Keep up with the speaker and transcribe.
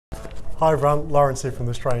Hi everyone, Lawrence here from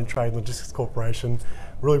the Australian Trade and Logistics Corporation.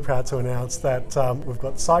 Really proud to announce that we've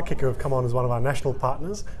got Sidekicker who have come on as one of our national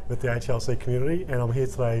partners with the ATLC community, and I'm here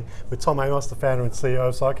today with Tom Amos, the founder and CEO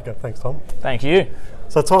of Sidekicker. Thanks, Tom. Thank you.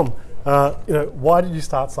 So Tom, why did you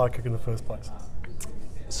start Sidekicker in the first place?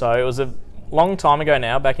 So it was a long time ago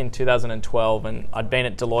now, back in 2012, and I'd been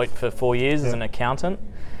at Deloitte for 4 years as an accountant,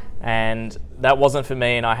 and that wasn't for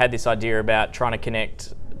me, and I had this idea about trying to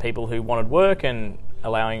connect people who wanted work and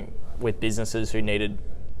allowing with businesses who needed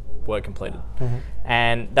work completed.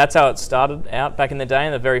 And that's how it started out back in the day,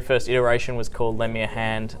 and the very first iteration was called Lend Me a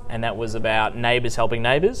Hand, and that was about neighbours helping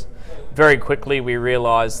neighbours. Very quickly we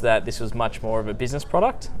realised that this was much more of a business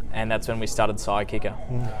product, and that's when we started Sidekicker.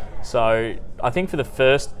 So I think for the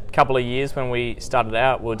first couple of years when we started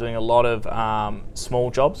out, we were doing a lot of small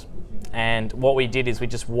jobs, and what we did is we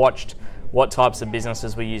just watched what types of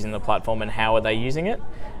businesses were using the platform and how are they using it,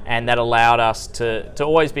 and that allowed us to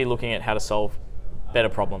always be looking at how to solve better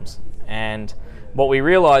problems. And what we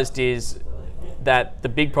realised is that the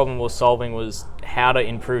big problem we were solving was how to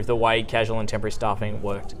improve the way casual and temporary staffing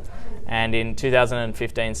worked. And in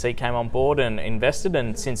 2015, Seek came on board and invested,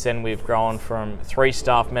 and since then we've grown from 3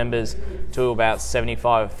 staff members to about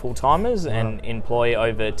 75 full-timers and employ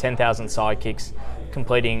over 10,000 sidekicks,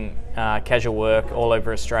 completing casual work all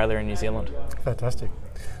over Australia and New Zealand. Fantastic.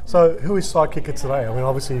 So who is Sidekicker today? I mean,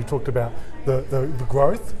 obviously you talked about the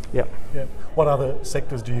growth. Yep. What other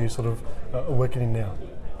sectors do you sort of are working in now?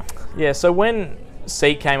 Yeah, so when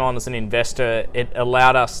Seek came on as an investor, it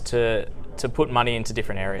allowed us to put money into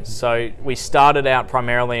different areas. So we started out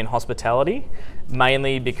primarily in hospitality,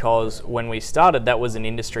 mainly because when we started, that was an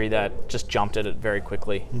industry that just jumped at it very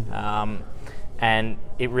quickly. And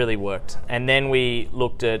it really worked. And then we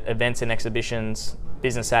looked at events and exhibitions,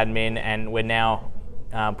 business admin, and we're now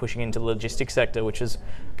pushing into the logistics sector, which is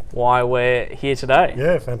why we're here today.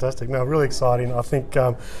 Yeah, fantastic. No, really exciting. I think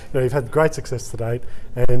you've had great success to date,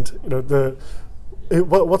 and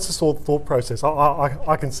what's the sort of thought process?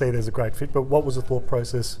 I can see there's a great fit, but what was the thought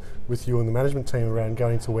process with you and the management team around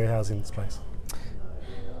going into warehousing space?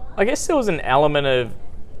 I guess there was an element of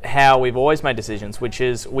how we've always made decisions, which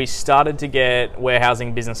is we started to get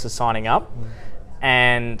warehousing businesses signing up,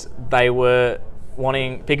 and they were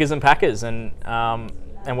wanting pickers and packers,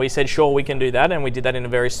 and we said, sure, we can do that, and we did that in a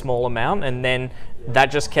very small amount, and then that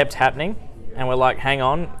just kept happening, and we're like, hang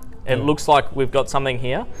on, it looks like we've got something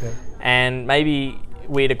here, and maybe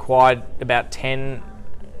we'd acquired about 10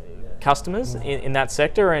 customers in that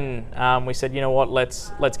sector, and we said, you know what,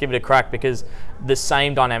 let's give it a crack, because the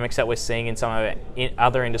same dynamics that we're seeing in some of our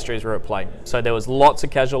other industries were at play. So there was lots of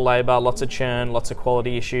casual labour, lots of churn, lots of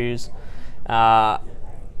quality issues,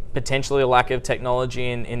 potentially a lack of technology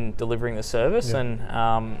in delivering the service,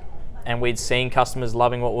 and we'd seen customers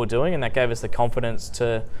loving what we're doing, and that gave us the confidence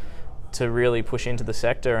to really push into the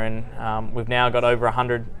sector, and we've now got over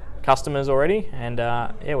 100 customers already, and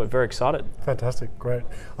we're very excited. Fantastic, great.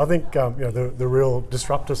 I think the real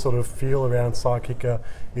disruptor sort of feel around Sidekicker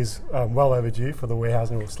is well overdue for the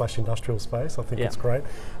warehousing / industrial space. I think it's great,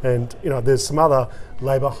 and there's some other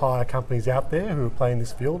labour hire companies out there who are playing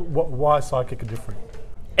this field. Why is Sidekicker different?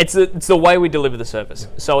 It's the way we deliver the service.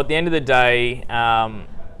 So at the end of the day,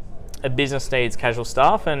 a business needs casual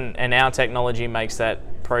staff, and our technology makes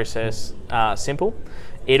that process simple.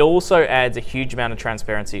 It also adds a huge amount of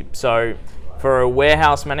transparency. So for a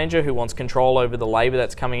warehouse manager who wants control over the labour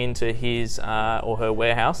that's coming into his or her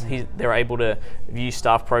warehouse, they're able to view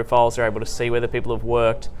staff profiles, they're able to see whether people have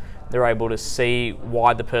worked, they're able to see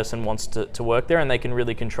why the person wants to work there, and they can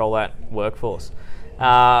really control that workforce.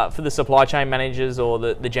 For the supply chain managers or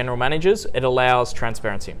the general managers, it allows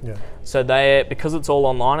transparency. So because it's all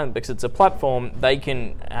online and because it's a platform, they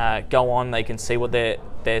can go on, they can see what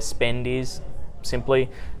their spend is, simply.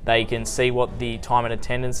 They can see what the time and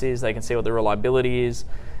attendance is, they can see what the reliability is,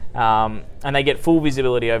 and they get full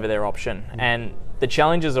visibility over their option. And the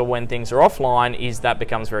challenges of when things are offline is that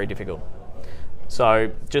becomes very difficult.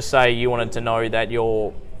 So just say you wanted to know that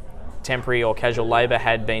your temporary or casual labour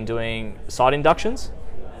had been doing site inductions.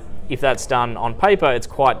 If that's done on paper, it's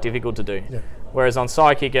quite difficult to do. Whereas on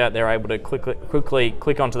Sidekicker, they're able to quickly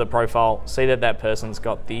click onto the profile, see that that person's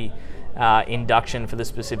got the induction for the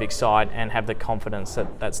specific site, and have the confidence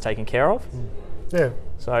that that's taken care of.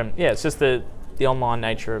 So it's just the online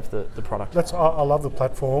nature of the product. I love the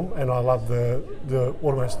platform, and I love the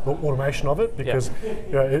automation of it, because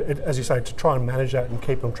as you say, to try and manage that and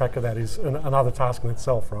keep on track of that is another task in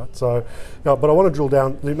itself, right? So, but I want to drill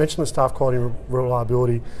down. You mentioned the staff quality and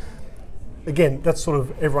reliability. Again, that's sort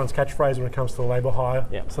of everyone's catchphrase when it comes to the labour hire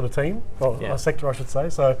sort of team, or sector, I should say.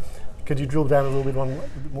 So, could you drill down a little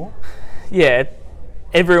bit more? Yeah,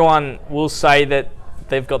 everyone will say that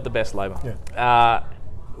they've got the best labour. Yeah.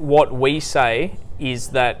 What we say is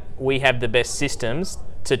that we have the best systems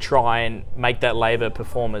to try and make that labour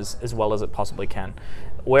perform as well as it possibly can.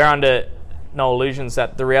 We're under no illusions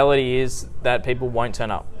that the reality is that people won't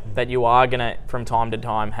turn up, that you are going to, from time to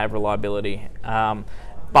time, have reliability.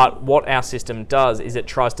 But what our system does is it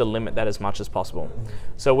tries to limit that as much as possible.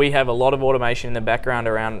 So we have a lot of automation in the background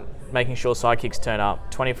around making sure sidekicks turn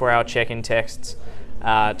up, 24-hour check-in texts,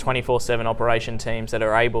 24/7 operation teams that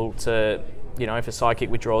are able to, if a sidekick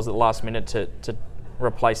withdraws at the last minute, to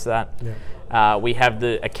replace that. Yeah. We have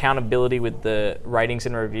the accountability with the ratings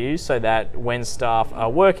and reviews, so that when staff are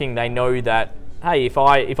working, they know that, hey, if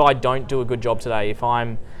I don't do a good job today, if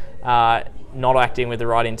I'm not acting with the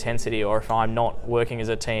right intensity, or if I'm not working as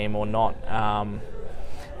a team, or not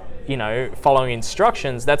following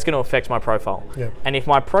instructions, that's going to affect my profile. Yeah. And if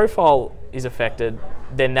my profile is affected,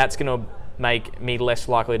 then that's going to make me less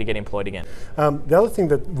likely to get employed again. The other thing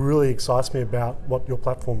that really excites me about what your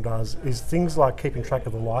platform does is things like keeping track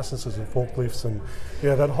of the licenses and forklifts, and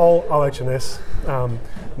that whole OH&S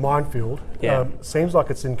minefield. Yeah. Seems like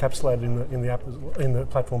it's encapsulated in the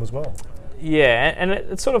platform as well. Yeah, and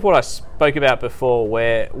it's sort of what I spoke about before,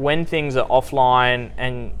 where when things are offline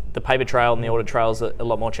and the paper trail and the audit trails are a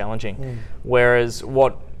lot more challenging. Whereas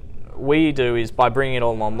what we do is, by bringing it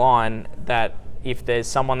all online, that if there's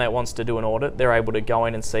someone that wants to do an audit, they're able to go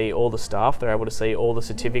in and see all the staff, they're able to see all the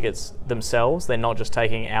certificates themselves, they're not just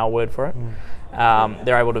taking our word for it.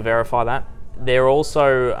 They're able to verify that. They're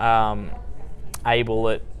also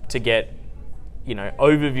able to get,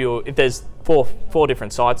 overview. If there's four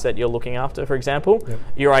different sites that you're looking after, for example, yep,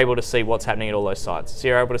 you're able to see what's happening at all those sites. So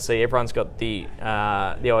you're able to see everyone's got the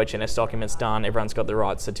OH&S documents done, everyone's got the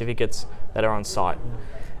right certificates that are on site.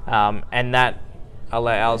 And that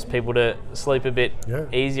allows people to sleep a bit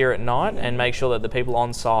easier at night and make sure that the people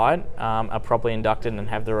on site are properly inducted and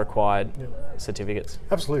have the required certificates.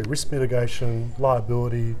 Absolutely. Risk mitigation,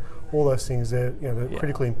 liability, all those things they're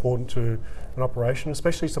critically important to an operation,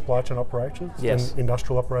 especially supply chain operations and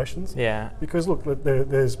industrial operations. Yeah. Because look,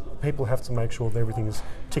 there's people have to make sure that everything is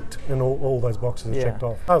ticked and all those boxes are checked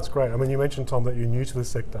off. Oh, that's great. I mean, you mentioned, Tom, that you're new to this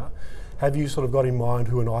sector. Have you sort of got in mind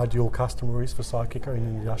who an ideal customer is for Sidekicker in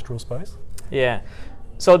the industrial space? Yeah.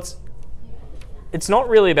 So it's not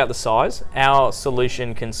really about the size. Our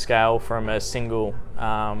solution can scale from a single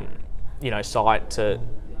site to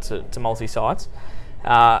multi-sites.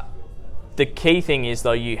 The key thing is,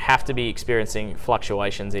 though, you have to be experiencing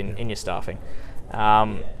fluctuations in your staffing.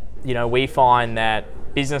 We find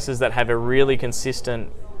that businesses that have a really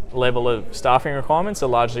consistent level of staffing requirements are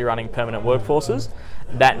largely running permanent workforces.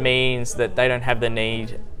 That means that they don't have the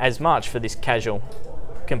need as much for this casual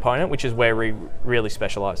component, which is where we really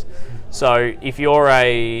specialise. So if you're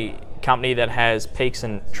a company that has peaks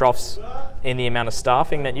and troughs in the amount of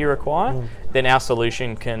staffing that you require, then our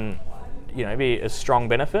solution can be a strong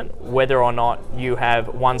benefit, whether or not you have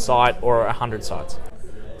one site or 100 sites.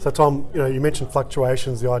 So Tom, you mentioned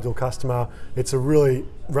fluctuations, the ideal customer. It's a really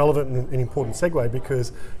relevant and important segue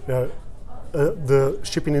because the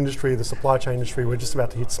shipping industry, the supply chain industry, we're just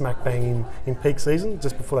about to hit smack bang in peak season,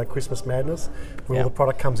 just before that Christmas madness, where all the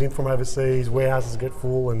product comes in from overseas, warehouses get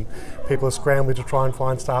full, and people are scrambling to try and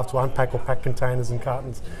find staff to unpack or pack containers and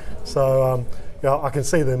cartons. So I can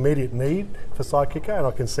see the immediate need for Sidekicker, and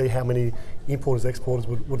I can see how many importers, exporters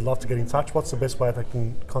would love to get in touch. What's the best way they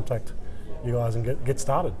can contact you guys and get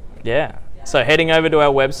started? Yeah. So heading over to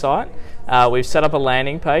our website, we've set up a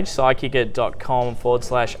landing page,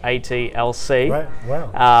 sidekicker.com/ATLC, right.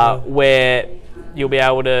 Wow. Where you'll be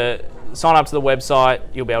able to sign up to the website.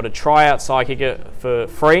 You'll be able to try out Sidekicker for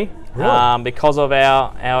free, really? Because of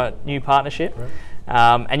our new partnership. Right.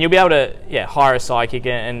 And you'll be able to hire a Sidekicker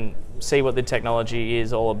and see what the technology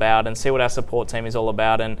is all about, and see what our support team is all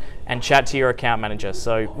about, and chat to your account manager.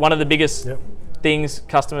 So one of the biggest things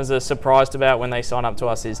customers are surprised about when they sign up to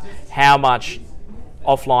us is how much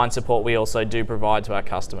offline support we also do provide to our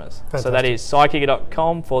customers. Fantastic. So that is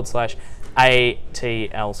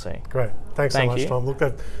sidekicker.com/ATLC. Great. Thanks so much, Tom. Look,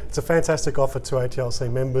 it's a fantastic offer to ATLC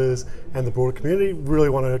members and the broader community. Really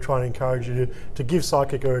wanted to try and encourage you to give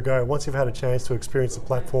Sidekicker a go. Once you've had a chance to experience the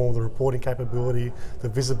platform, the reporting capability, the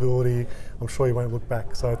visibility, I'm sure you won't look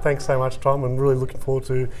back. So thanks so much, Tom, and really looking forward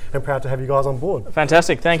to and proud to have you guys on board.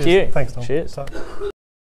 Fantastic. Thank you. Thanks, Tom. Cheers.